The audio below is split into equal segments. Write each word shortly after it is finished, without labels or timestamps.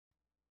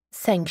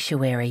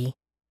Sanctuary,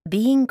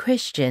 Being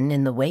Christian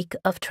in the Wake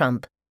of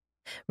Trump,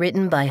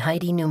 written by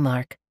Heidi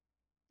Neumark,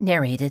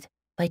 narrated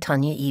by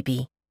Tanya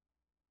Eby.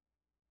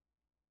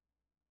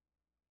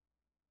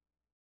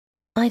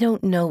 I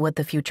don't know what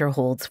the future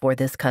holds for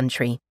this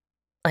country.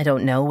 I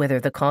don't know whether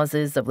the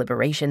causes of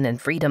liberation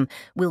and freedom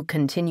will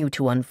continue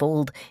to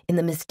unfold in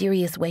the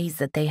mysterious ways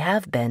that they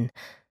have been.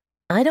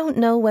 I don't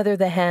know whether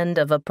the hand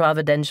of a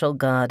providential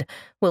God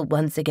will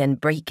once again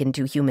break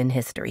into human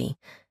history.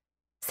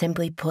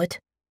 Simply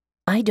put,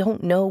 I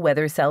don't know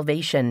whether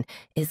salvation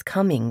is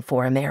coming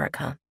for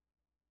America.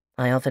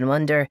 I often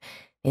wonder,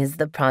 is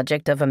the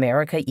project of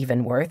America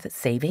even worth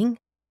saving?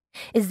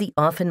 Is the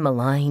often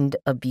maligned,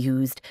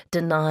 abused,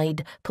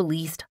 denied,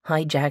 policed,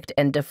 hijacked,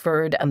 and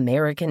deferred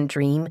American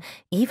dream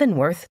even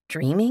worth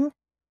dreaming?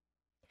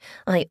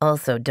 I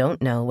also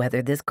don't know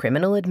whether this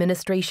criminal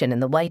administration in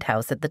the White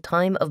House at the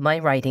time of my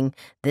writing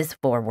this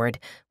foreword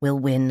will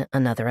win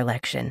another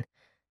election.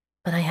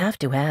 But I have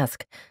to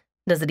ask,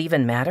 does it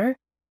even matter?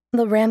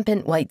 The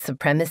rampant white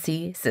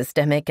supremacy,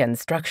 systemic and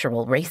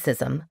structural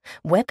racism,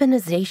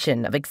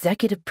 weaponization of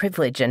executive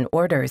privilege and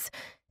orders,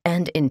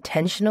 and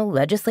intentional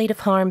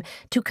legislative harm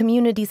to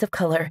communities of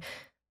color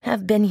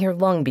have been here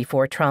long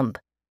before Trump.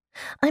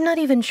 I'm not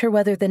even sure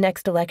whether the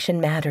next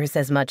election matters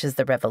as much as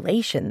the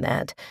revelation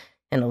that,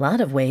 in a lot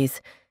of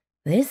ways,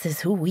 this is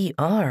who we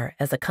are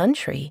as a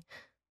country.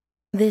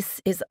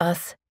 This is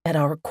us at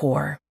our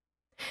core.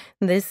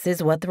 This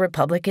is what the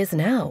Republic is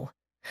now.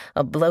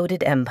 A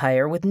bloated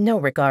empire with no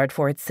regard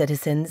for its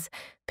citizens,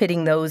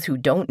 pitting those who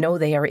don't know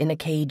they are in a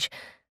cage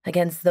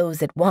against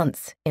those it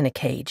wants in a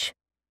cage.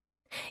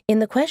 In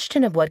the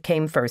question of what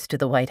came first to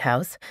the White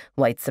House,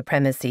 white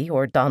supremacy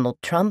or Donald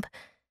Trump,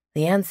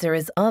 the answer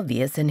is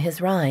obvious in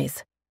his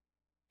rise.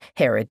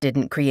 Herod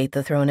didn't create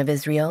the throne of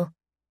Israel.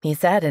 He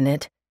sat in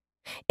it.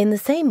 In the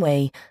same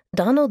way,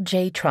 Donald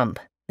J. Trump,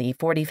 the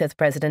 45th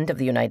President of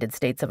the United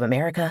States of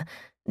America,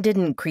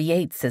 didn't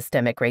create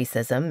systemic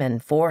racism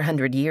and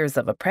 400 years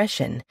of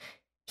oppression.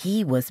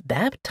 He was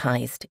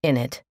baptized in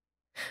it.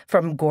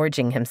 From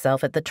gorging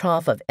himself at the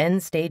trough of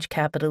end-stage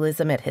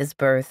capitalism at his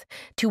birth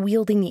to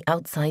wielding the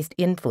outsized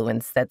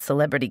influence that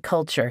celebrity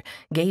culture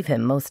gave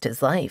him most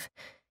his life,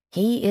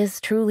 he is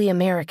truly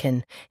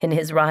American in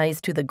his rise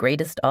to the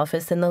greatest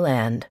office in the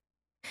land.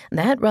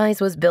 That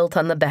rise was built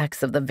on the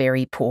backs of the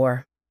very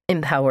poor,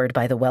 empowered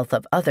by the wealth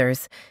of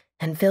others,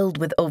 and filled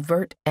with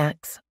overt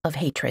acts of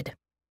hatred.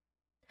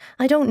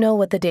 I don't know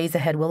what the days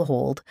ahead will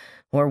hold,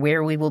 or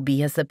where we will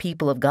be as the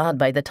people of God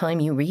by the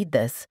time you read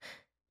this,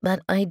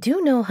 but I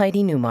do know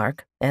Heidi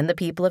Neumark and the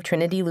people of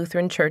Trinity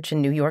Lutheran Church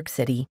in New York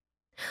City.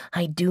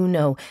 I do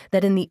know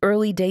that in the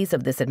early days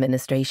of this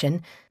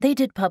administration, they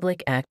did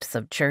public acts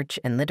of church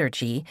and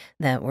liturgy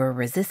that were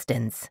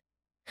resistance.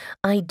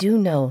 I do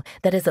know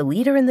that as a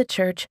leader in the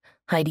church,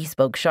 Heidi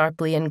spoke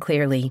sharply and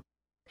clearly.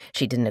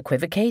 She didn't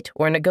equivocate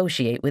or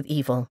negotiate with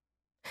evil.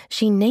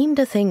 She named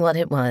a thing what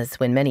it was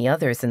when many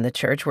others in the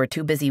church were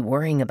too busy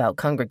worrying about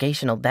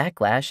congregational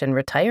backlash and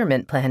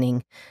retirement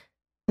planning.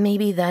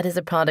 Maybe that is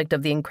a product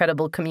of the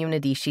incredible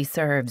community she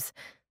serves.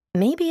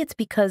 Maybe it's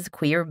because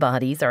queer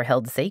bodies are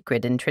held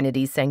sacred in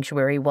Trinity's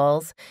sanctuary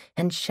walls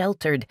and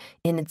sheltered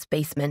in its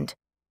basement.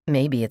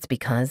 Maybe it's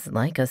because,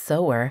 like a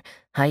sower,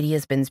 Heidi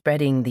has been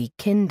spreading the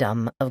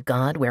kingdom of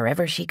God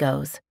wherever she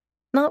goes,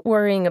 not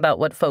worrying about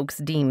what folks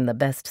deem the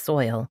best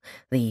soil,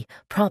 the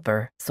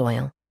proper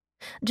soil.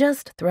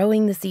 Just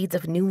throwing the seeds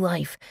of new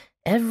life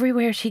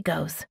everywhere she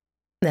goes.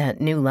 That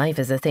new life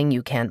is a thing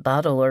you can't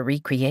bottle or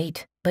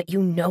recreate, but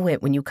you know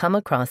it when you come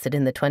across it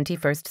in the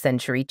 21st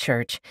century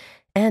church,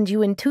 and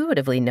you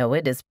intuitively know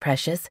it is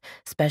precious,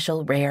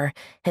 special, rare,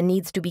 and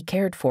needs to be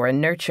cared for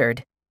and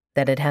nurtured,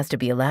 that it has to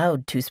be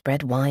allowed to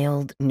spread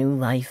wild, new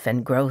life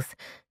and growth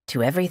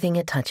to everything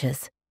it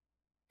touches.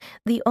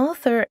 The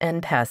author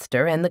and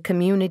pastor and the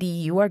community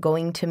you are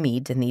going to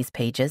meet in these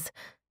pages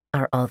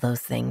are all those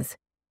things.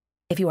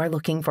 If you are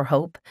looking for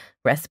hope,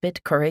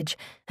 respite, courage,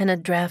 and a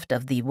draught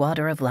of the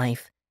water of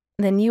life,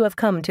 then you have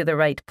come to the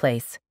right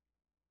place.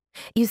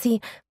 You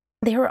see,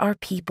 there are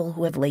people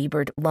who have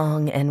labored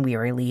long and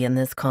wearily in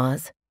this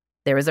cause.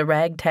 There is a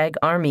ragtag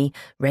army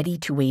ready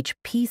to wage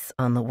peace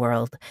on the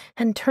world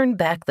and turn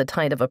back the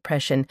tide of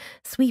oppression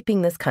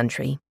sweeping this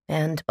country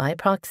and, by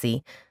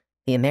proxy,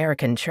 the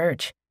American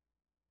church.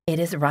 It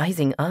is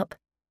rising up.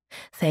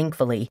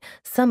 Thankfully,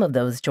 some of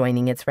those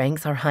joining its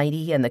ranks are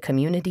Heidi and the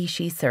community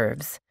she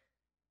serves.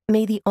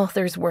 May the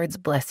author's words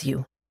bless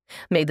you.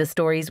 May the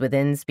stories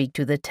within speak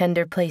to the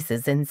tender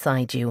places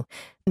inside you.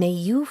 May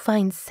you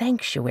find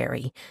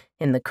sanctuary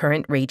in the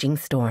current raging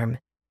storm.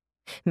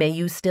 May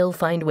you still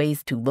find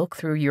ways to look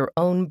through your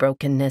own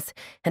brokenness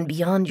and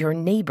beyond your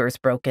neighbor's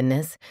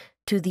brokenness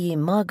to the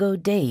imago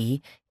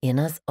Dei in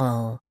us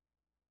all.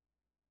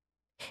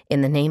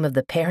 In the name of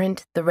the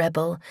parent, the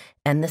rebel,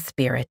 and the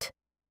spirit.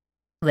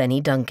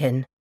 Lenny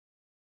Duncan.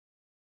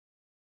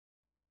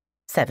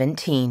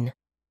 17.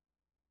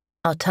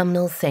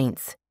 Autumnal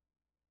Saints.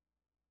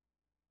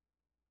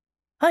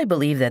 I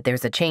believe that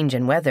there's a change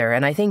in weather,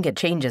 and I think it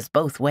changes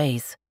both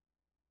ways.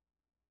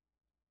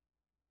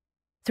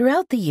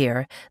 Throughout the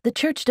year, the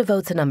Church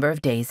devotes a number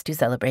of days to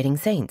celebrating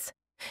saints.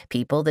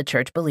 People the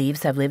Church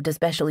believes have lived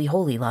especially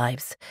holy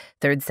lives.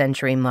 3rd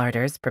century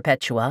martyrs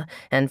Perpetua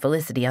and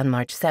Felicity on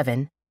March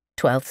 7,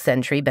 12th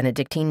century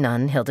Benedictine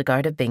nun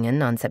Hildegard of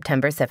Bingen on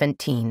September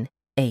 17,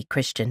 a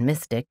Christian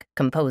mystic,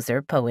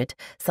 composer, poet,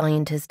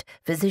 scientist,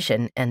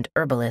 physician, and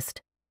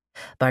herbalist.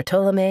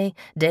 Bartolomé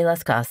de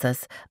las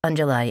Casas on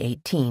July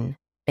 18,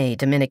 a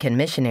Dominican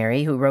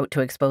missionary who wrote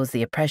to expose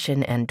the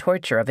oppression and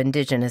torture of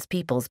indigenous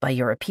peoples by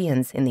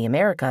Europeans in the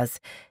Americas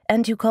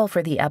and to call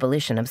for the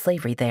abolition of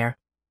slavery there.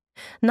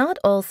 Not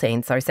all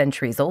saints are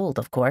centuries old,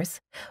 of course,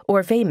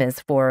 or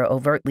famous for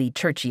overtly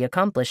churchy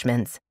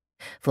accomplishments.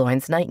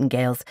 Florence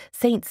Nightingale's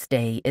Saints'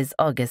 Day is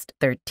August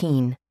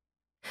 13.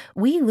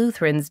 We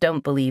Lutherans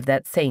don't believe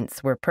that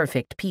saints were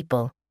perfect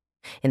people.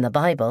 In the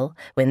Bible,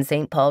 when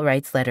St. Paul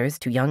writes letters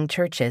to young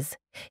churches,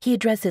 he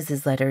addresses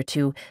his letter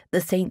to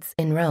the saints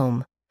in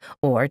Rome,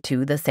 or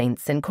to the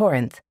saints in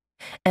Corinth,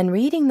 and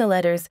reading the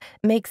letters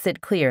makes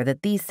it clear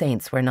that these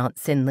saints were not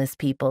sinless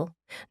people,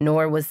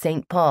 nor was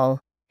St. Paul.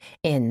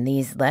 In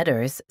these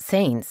letters,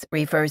 saints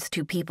refers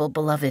to people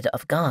beloved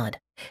of God,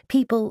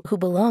 people who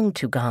belong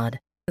to God,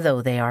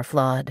 though they are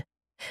flawed.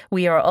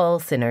 We are all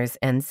sinners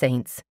and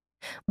saints,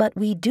 but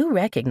we do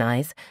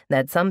recognize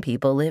that some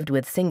people lived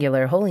with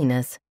singular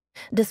holiness.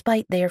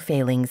 Despite their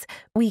failings,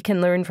 we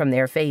can learn from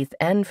their faith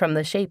and from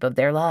the shape of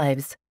their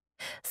lives.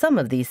 Some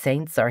of these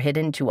saints are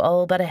hidden to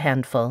all but a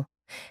handful.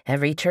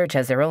 Every church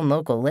has their own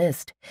local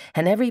list,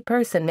 and every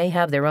person may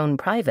have their own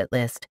private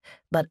list,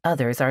 but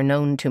others are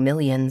known to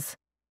millions.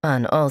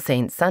 On All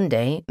Saints'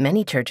 Sunday,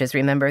 many churches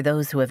remember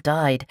those who have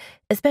died,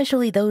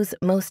 especially those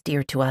most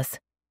dear to us.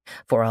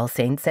 For All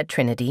Saints at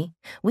Trinity,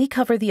 we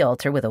cover the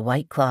altar with a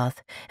white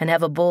cloth and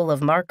have a bowl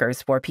of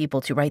markers for people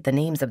to write the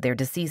names of their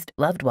deceased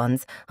loved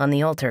ones on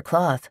the altar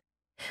cloth.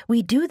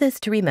 We do this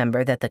to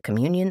remember that the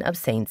communion of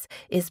saints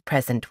is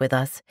present with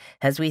us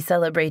as we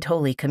celebrate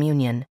Holy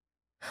Communion.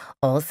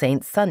 All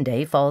Saints'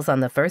 Sunday falls on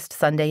the first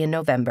Sunday in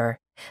November,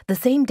 the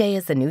same day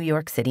as the New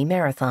York City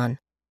Marathon.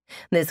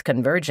 This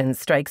convergence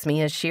strikes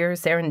me as sheer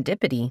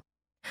serendipity.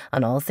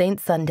 On All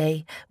Saints'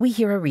 Sunday, we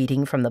hear a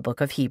reading from the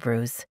book of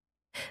Hebrews.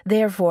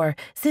 Therefore,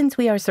 since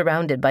we are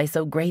surrounded by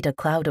so great a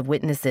cloud of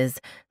witnesses,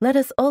 let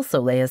us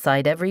also lay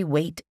aside every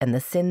weight and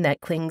the sin that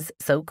clings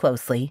so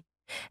closely,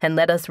 and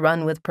let us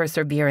run with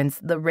perseverance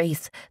the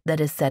race that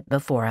is set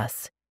before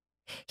us.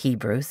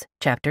 Hebrews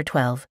chapter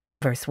 12,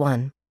 verse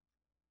 1.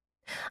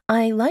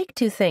 I like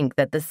to think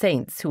that the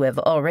saints who have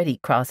already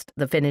crossed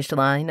the finish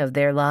line of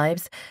their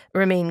lives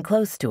remain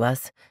close to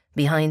us,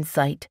 behind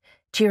sight,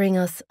 cheering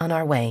us on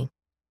our way.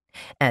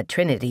 At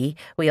Trinity,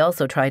 we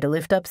also try to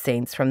lift up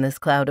saints from this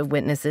cloud of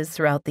witnesses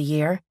throughout the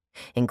year,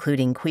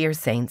 including queer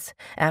saints,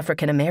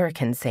 African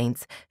American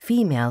saints,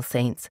 female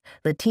saints,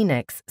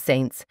 Latinx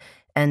saints,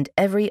 and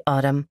every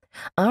autumn,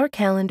 our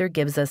calendar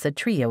gives us a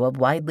trio of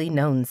widely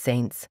known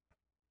saints.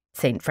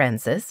 St.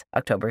 Francis,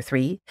 October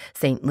 3,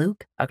 St.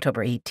 Luke,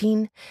 October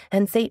 18,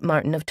 and St.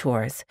 Martin of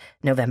Tours,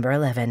 November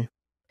 11.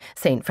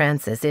 St.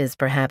 Francis is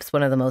perhaps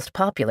one of the most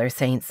popular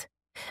saints.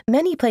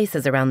 Many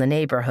places around the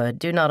neighborhood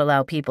do not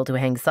allow people to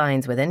hang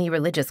signs with any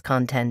religious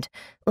content,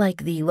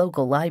 like the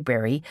local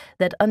library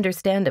that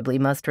understandably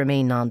must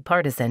remain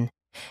nonpartisan,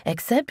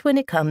 except when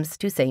it comes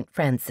to St.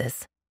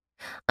 Francis.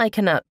 I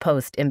cannot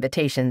post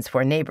invitations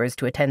for neighbors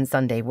to attend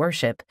Sunday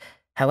worship.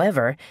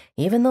 However,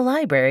 even the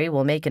library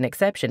will make an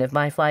exception if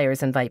my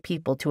flyers invite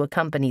people to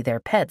accompany their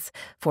pets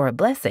for a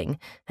blessing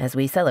as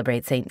we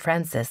celebrate St.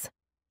 Francis.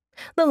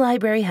 The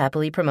library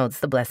happily promotes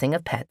the blessing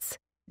of pets,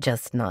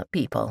 just not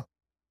people.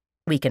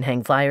 We can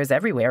hang flyers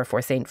everywhere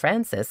for St.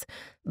 Francis,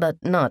 but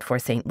not for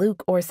St.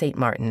 Luke or St.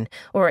 Martin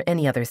or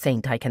any other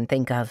saint I can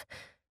think of.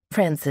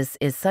 Francis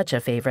is such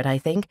a favorite, I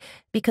think,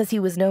 because he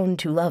was known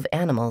to love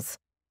animals.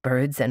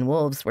 Birds and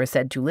wolves were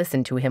said to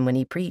listen to him when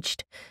he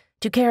preached,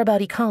 to care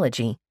about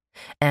ecology,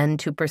 and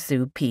to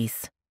pursue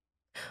peace.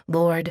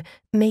 Lord,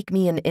 make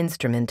me an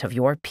instrument of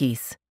your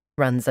peace,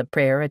 runs a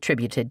prayer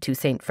attributed to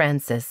St.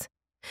 Francis.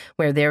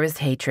 Where there is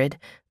hatred,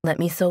 let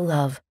me sow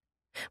love.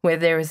 Where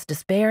there is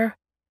despair,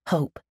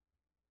 hope.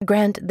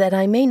 Grant that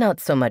I may not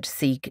so much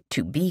seek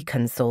to be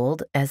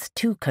consoled as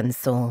to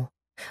console,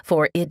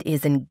 for it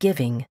is in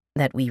giving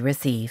that we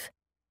receive.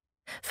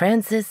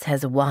 Francis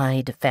has a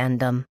wide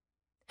fandom.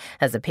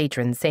 As a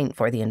patron saint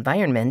for the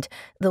environment,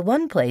 the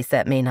one place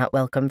that may not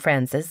welcome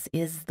Francis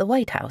is the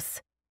White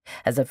House.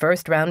 As a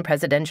first-round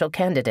presidential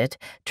candidate,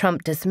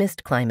 Trump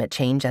dismissed climate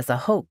change as a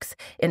hoax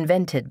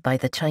invented by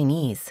the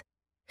Chinese.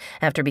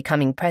 After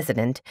becoming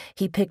president,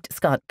 he picked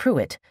Scott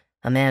Pruitt,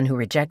 a man who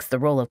rejects the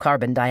role of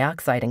carbon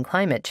dioxide in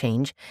climate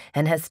change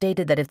and has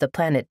stated that if the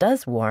planet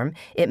does warm,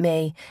 it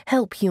may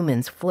help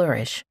humans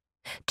flourish,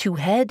 to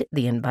head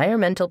the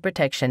Environmental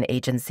Protection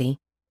Agency.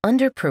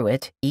 Under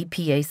Pruitt,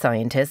 EPA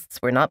scientists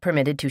were not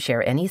permitted to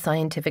share any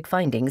scientific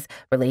findings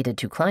related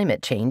to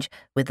climate change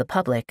with the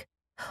public.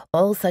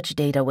 All such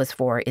data was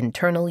for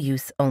internal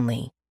use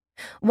only.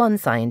 One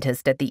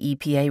scientist at the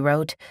EPA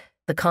wrote,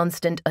 The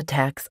constant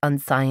attacks on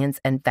science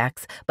and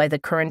facts by the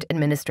current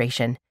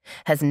administration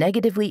has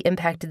negatively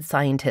impacted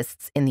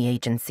scientists in the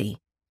agency.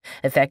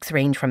 Effects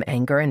range from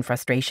anger and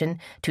frustration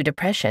to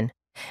depression,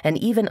 and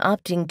even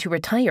opting to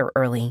retire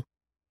early.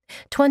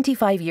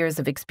 25 years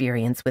of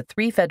experience with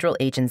 3 federal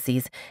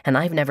agencies, and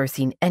I've never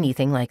seen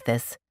anything like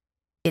this.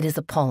 It is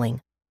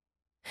appalling.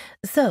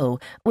 So,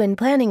 when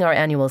planning our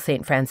annual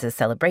St. Francis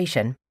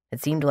celebration,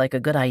 it seemed like a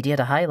good idea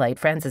to highlight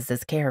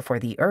Francis's care for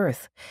the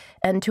Earth,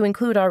 and to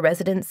include our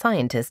resident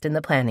scientist in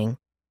the planning.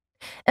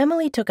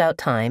 Emily took out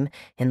time,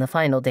 in the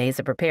final days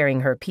of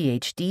preparing her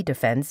PhD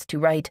defense, to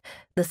write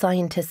The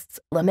Scientist's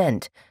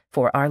Lament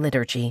for our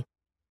liturgy.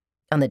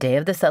 On the day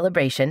of the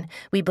celebration,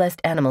 we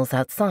blessed animals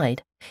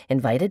outside,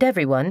 invited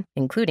everyone,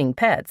 including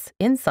pets,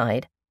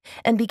 inside,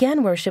 and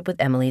began worship with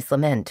Emily's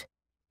lament,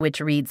 which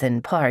reads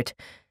in part,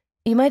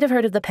 "You might have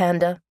heard of the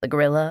panda, the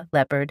gorilla,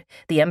 leopard,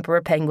 the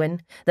emperor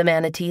penguin, the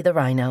manatee, the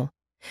rhino.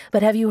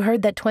 But have you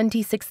heard that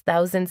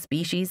 26,000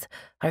 species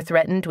are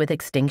threatened with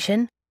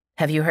extinction?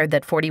 Have you heard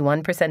that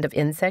 41% of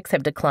insects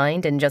have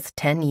declined in just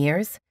 10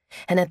 years?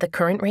 And at the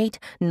current rate,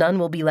 none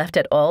will be left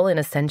at all in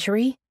a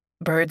century?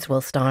 Birds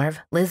will starve,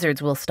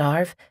 lizards will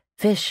starve,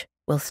 fish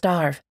will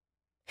starve.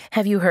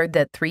 Have you heard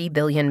that 3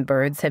 billion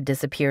birds have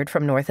disappeared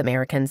from North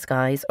American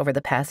skies over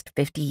the past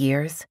 50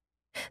 years?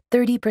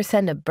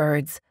 30% of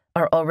birds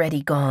are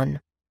already gone."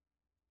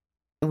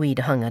 We'd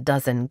hung a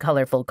dozen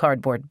colorful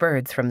cardboard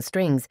birds from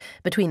strings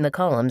between the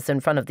columns in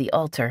front of the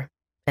altar.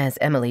 As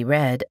Emily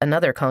read,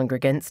 another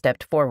congregant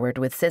stepped forward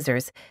with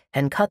scissors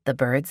and cut the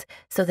birds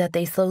so that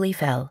they slowly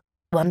fell,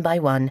 one by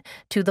one,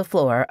 to the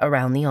floor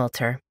around the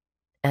altar.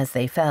 As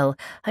they fell,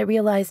 I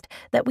realized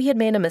that we had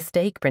made a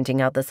mistake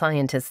printing out the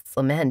scientist's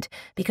lament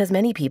because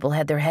many people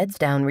had their heads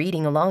down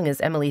reading along as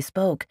Emily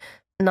spoke,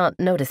 not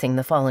noticing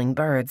the falling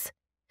birds.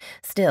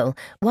 Still,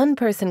 one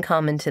person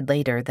commented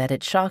later that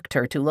it shocked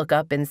her to look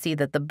up and see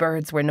that the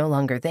birds were no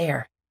longer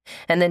there,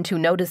 and then to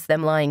notice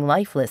them lying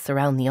lifeless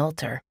around the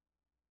altar.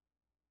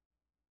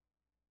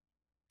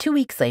 2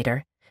 weeks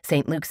later,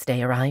 St. Luke's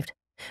Day arrived.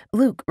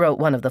 Luke wrote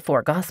one of the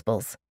 4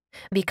 Gospels.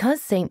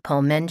 Because St.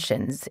 Paul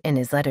mentions in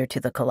his letter to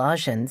the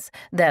Colossians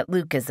that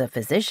Luke is a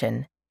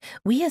physician,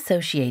 we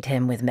associate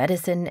him with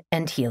medicine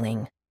and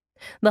healing.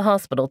 The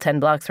hospital 10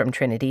 blocks from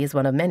Trinity is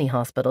one of many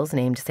hospitals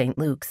named St.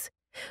 Luke's.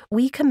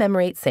 We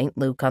commemorate St.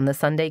 Luke on the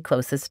Sunday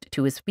closest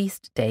to his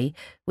feast day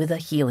with a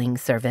healing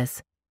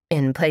service.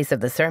 In place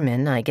of the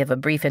sermon, I give a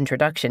brief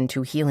introduction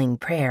to healing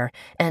prayer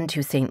and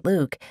to St.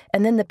 Luke,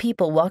 and then the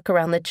people walk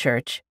around the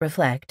church,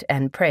 reflect,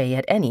 and pray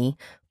at any,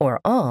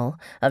 or all,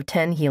 of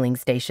 10 healing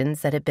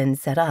stations that have been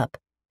set up.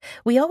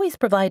 We always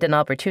provide an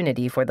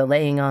opportunity for the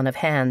laying on of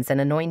hands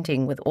and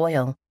anointing with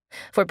oil,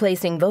 for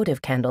placing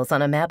votive candles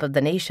on a map of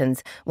the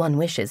nations one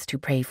wishes to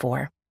pray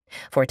for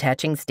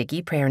attaching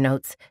sticky prayer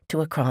notes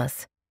to a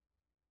cross.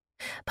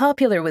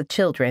 Popular with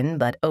children,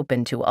 but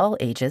open to all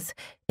ages,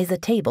 is a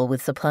table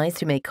with supplies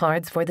to make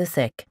cards for the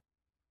sick.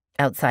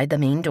 Outside the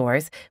main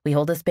doors, we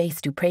hold a space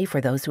to pray for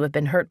those who have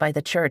been hurt by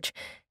the church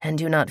and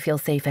do not feel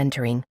safe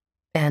entering,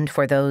 and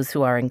for those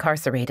who are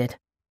incarcerated.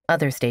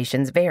 Other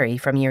stations vary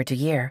from year to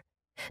year,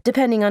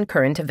 depending on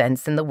current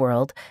events in the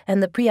world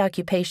and the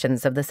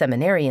preoccupations of the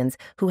seminarians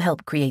who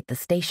help create the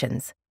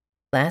stations.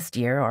 Last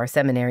year, our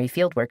seminary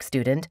fieldwork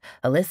student,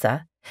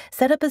 Alyssa,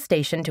 set up a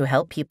station to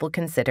help people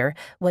consider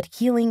what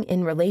healing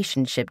in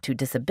relationship to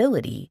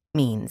disability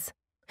means.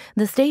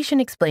 The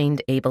station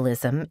explained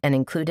ableism and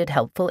included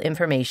helpful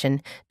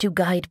information to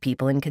guide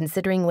people in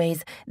considering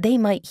ways they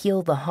might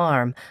heal the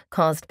harm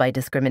caused by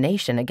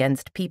discrimination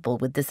against people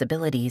with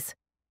disabilities.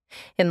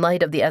 In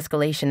light of the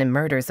escalation in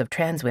murders of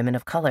trans women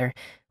of color,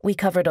 we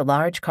covered a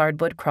large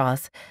cardboard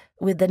cross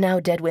with the now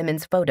dead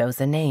women's photos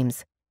and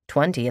names,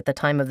 20 at the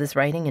time of this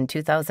writing in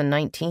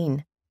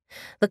 2019.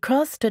 The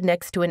cross stood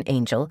next to an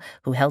angel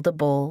who held a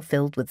bowl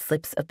filled with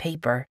slips of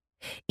paper,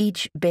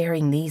 each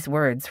bearing these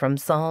words from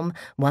Psalm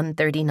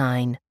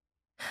 139.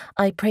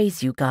 "I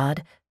praise you,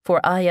 God, for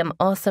I am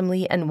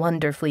awesomely and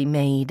wonderfully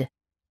made."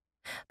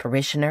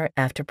 Parishioner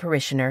after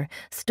parishioner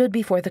stood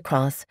before the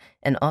cross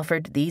and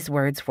offered these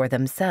words for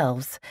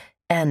themselves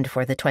and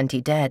for the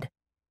 20 dead.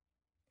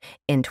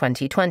 In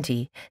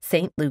 2020,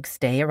 St. Luke's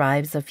Day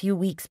arrives a few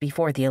weeks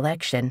before the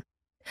election.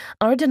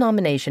 Our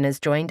denomination has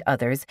joined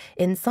others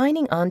in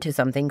signing on to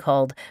something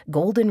called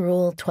Golden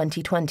Rule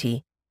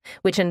 2020,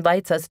 which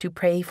invites us to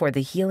pray for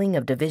the healing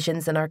of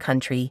divisions in our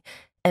country,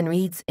 and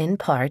reads in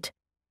part,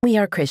 "We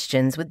are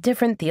Christians with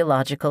different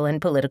theological and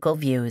political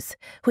views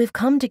who have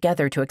come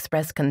together to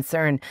express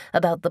concern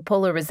about the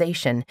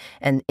polarization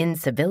and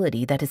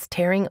incivility that is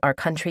tearing our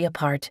country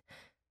apart.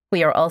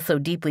 We are also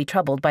deeply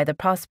troubled by the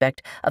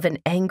prospect of an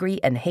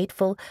angry and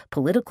hateful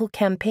political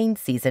campaign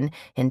season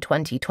in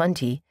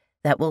 2020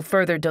 that will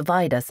further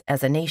divide us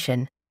as a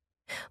nation.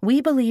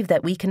 We believe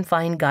that we can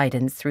find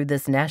guidance through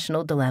this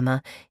national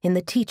dilemma in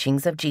the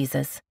teachings of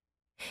Jesus.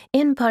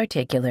 In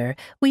particular,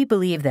 we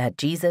believe that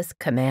Jesus'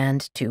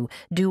 command to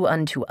do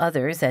unto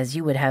others as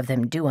you would have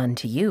them do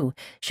unto you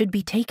should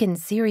be taken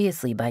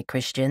seriously by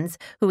Christians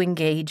who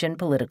engage in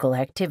political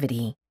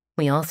activity.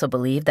 We also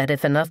believe that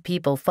if enough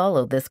people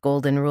follow this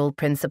golden rule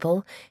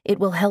principle, it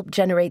will help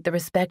generate the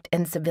respect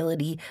and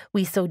civility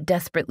we so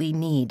desperately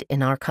need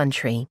in our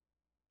country.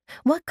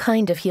 What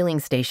kind of healing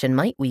station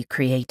might we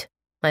create?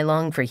 I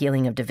long for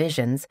healing of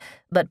divisions,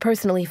 but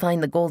personally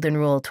find the Golden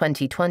Rule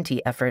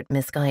 2020 effort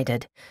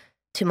misguided.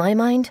 To my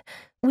mind,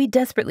 we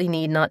desperately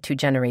need not to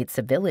generate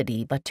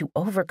civility, but to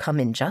overcome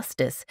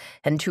injustice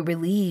and to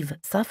relieve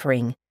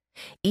suffering,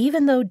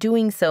 even though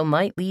doing so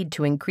might lead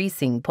to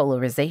increasing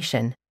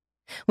polarization.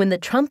 When the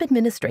Trump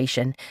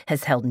administration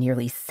has held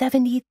nearly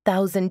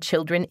 70,000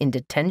 children in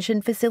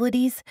detention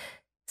facilities,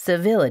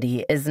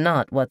 civility is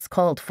not what's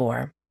called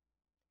for.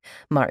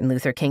 Martin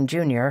Luther King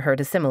Jr. heard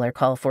a similar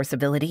call for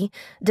civility,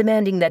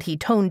 demanding that he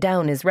tone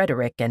down his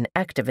rhetoric and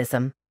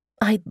activism.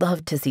 I'd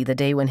love to see the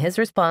day when his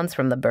response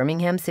from the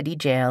Birmingham City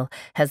Jail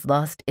has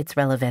lost its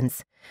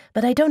relevance,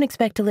 but I don't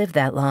expect to live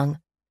that long.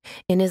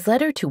 In his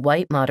letter to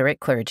white moderate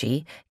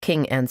clergy,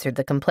 King answered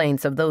the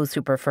complaints of those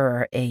who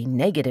prefer a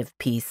negative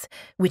peace,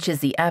 which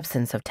is the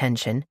absence of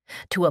tension,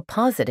 to a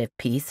positive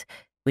peace,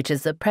 which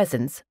is the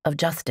presence of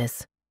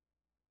justice.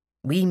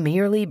 We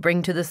merely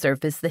bring to the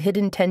surface the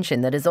hidden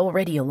tension that is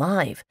already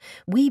alive.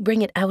 We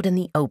bring it out in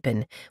the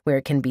open, where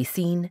it can be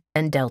seen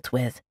and dealt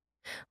with.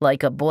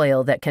 Like a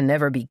boil that can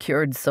never be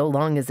cured so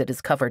long as it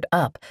is covered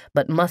up,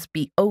 but must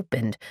be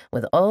opened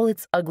with all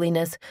its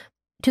ugliness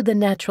to the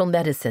natural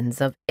medicines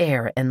of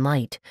air and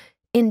light,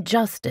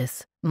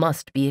 injustice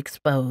must be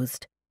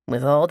exposed,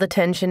 with all the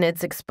tension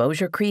its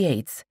exposure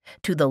creates,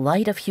 to the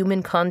light of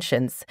human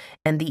conscience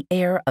and the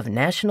air of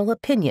national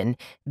opinion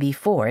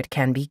before it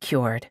can be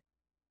cured.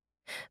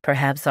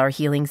 Perhaps our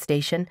healing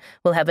station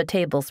will have a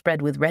table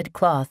spread with red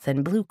cloth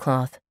and blue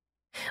cloth.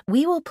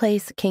 We will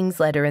place King's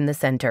letter in the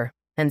center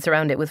and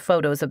surround it with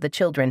photos of the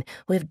children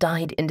who have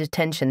died in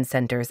detention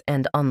centers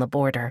and on the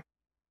border,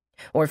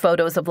 or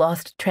photos of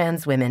lost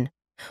trans women,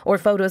 or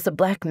photos of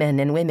black men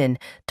and women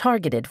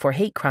targeted for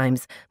hate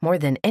crimes more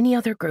than any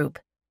other group.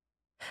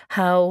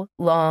 How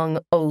long,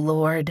 O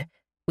Lord?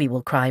 We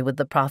will cry with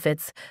the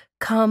prophets.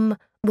 Come,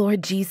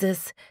 Lord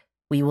Jesus.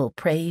 We will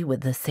pray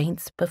with the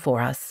saints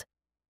before us.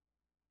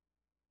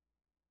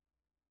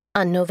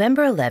 On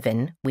November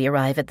 11, we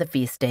arrive at the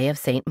feast day of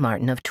St.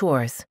 Martin of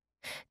Tours.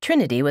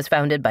 Trinity was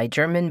founded by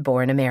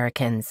German-born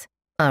Americans.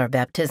 Our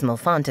baptismal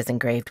font is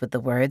engraved with the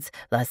words,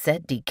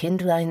 Lasset die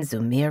Kindlein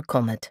zu mir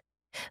kommet.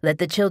 Let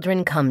the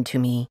children come to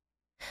me.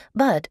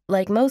 But,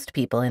 like most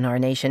people in our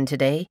nation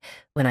today,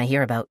 when I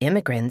hear about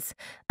immigrants,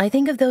 I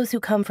think of those who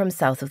come from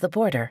south of the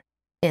border.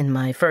 In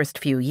my first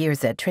few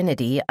years at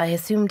Trinity, I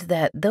assumed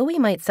that though we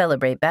might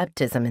celebrate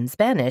baptism in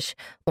Spanish,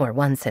 or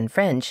once in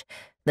French,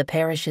 the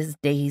parish's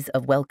days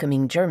of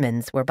welcoming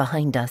Germans were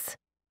behind us.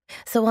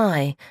 So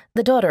I,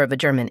 the daughter of a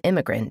German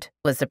immigrant,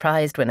 was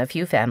surprised when a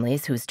few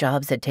families whose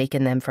jobs had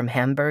taken them from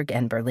Hamburg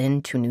and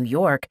Berlin to New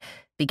York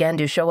began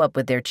to show up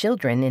with their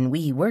children in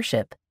we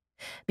worship.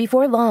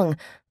 Before long,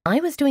 I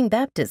was doing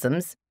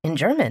baptisms in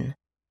German.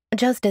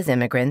 Just as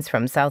immigrants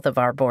from south of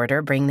our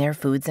border bring their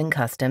foods and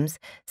customs,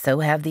 so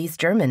have these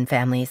German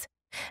families.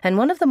 And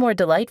one of the more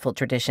delightful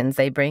traditions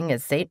they bring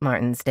is St.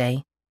 Martin's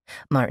Day.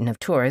 Martin of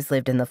Tours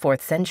lived in the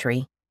 4th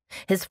century.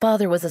 His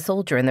father was a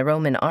soldier in the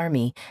Roman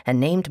army and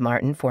named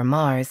Martin for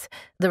Mars,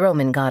 the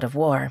Roman god of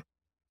war.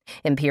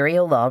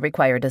 Imperial law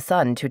required a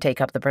son to take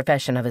up the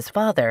profession of his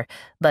father,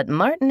 but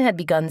Martin had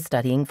begun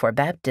studying for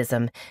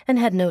baptism and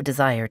had no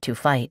desire to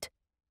fight.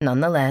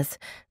 Nonetheless,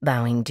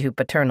 bowing to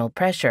paternal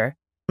pressure,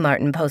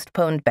 Martin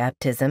postponed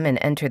baptism and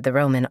entered the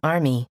Roman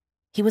army.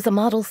 He was a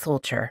model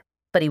soldier,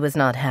 but he was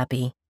not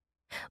happy.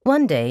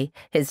 One day,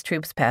 his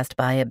troops passed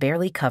by a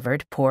barely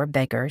covered poor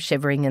beggar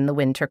shivering in the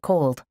winter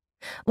cold.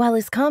 While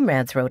his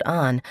comrades rode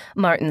on,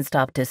 Martin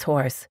stopped his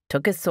horse,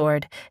 took his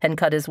sword, and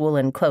cut his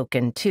woolen cloak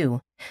in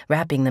two,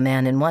 wrapping the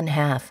man in one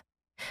half.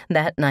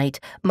 That night,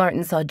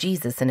 Martin saw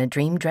Jesus in a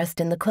dream dressed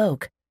in the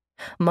cloak.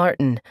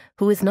 "Martin,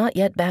 who is not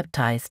yet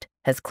baptized,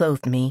 has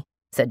clothed me,"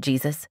 said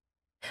Jesus.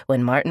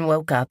 When Martin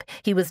woke up,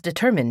 he was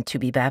determined to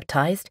be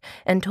baptized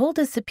and told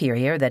his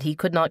superior that he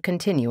could not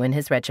continue in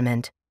his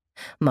regiment.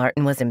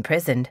 Martin was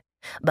imprisoned,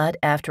 but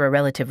after a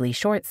relatively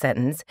short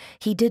sentence,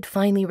 he did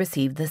finally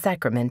receive the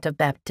sacrament of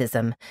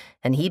baptism,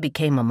 and he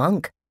became a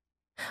monk.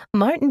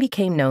 Martin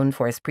became known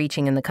for his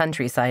preaching in the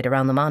countryside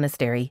around the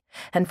monastery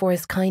and for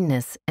his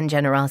kindness and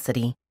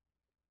generosity.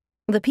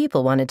 The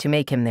people wanted to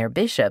make him their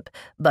bishop,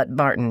 but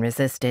Martin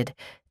resisted,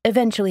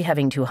 eventually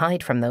having to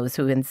hide from those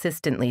who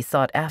insistently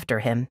sought after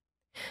him.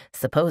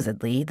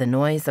 Supposedly, the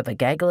noise of a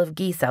gaggle of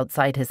geese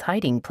outside his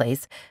hiding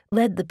place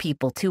led the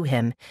people to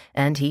him,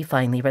 and he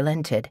finally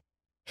relented.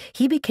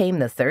 He became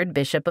the 3rd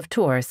bishop of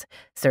Tours,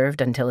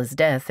 served until his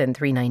death in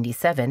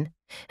 397,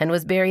 and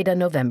was buried on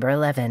November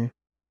 11.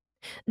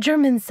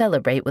 Germans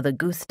celebrate with a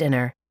goose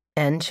dinner,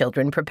 and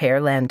children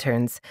prepare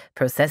lanterns,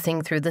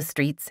 processing through the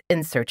streets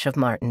in search of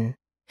Martin.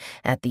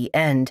 At the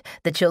end,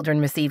 the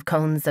children receive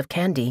cones of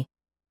candy.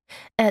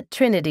 At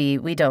Trinity,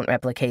 we don't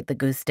replicate the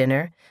goose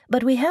dinner,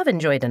 but we have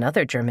enjoyed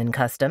another German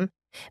custom,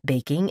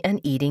 baking and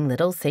eating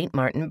little St.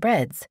 Martin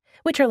breads,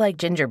 which are like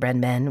gingerbread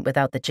men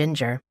without the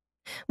ginger.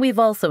 We've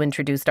also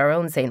introduced our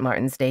own St.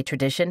 Martin's Day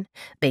tradition,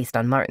 based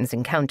on Martin's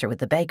encounter with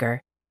the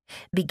beggar.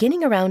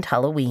 Beginning around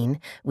Halloween,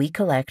 we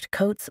collect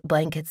coats,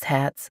 blankets,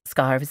 hats,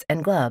 scarves,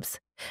 and gloves.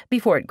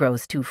 Before it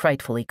grows too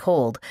frightfully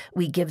cold,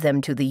 we give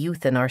them to the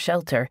youth in our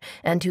shelter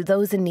and to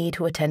those in need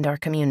who attend our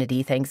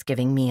community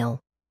Thanksgiving meal.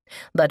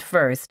 But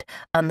first,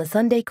 on the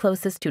Sunday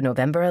closest to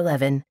November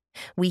 11,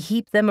 we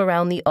heap them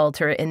around the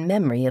altar in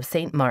memory of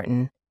St.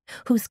 Martin,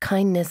 whose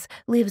kindness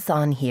lives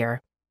on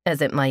here,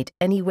 as it might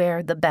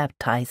anywhere the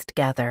baptized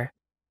gather.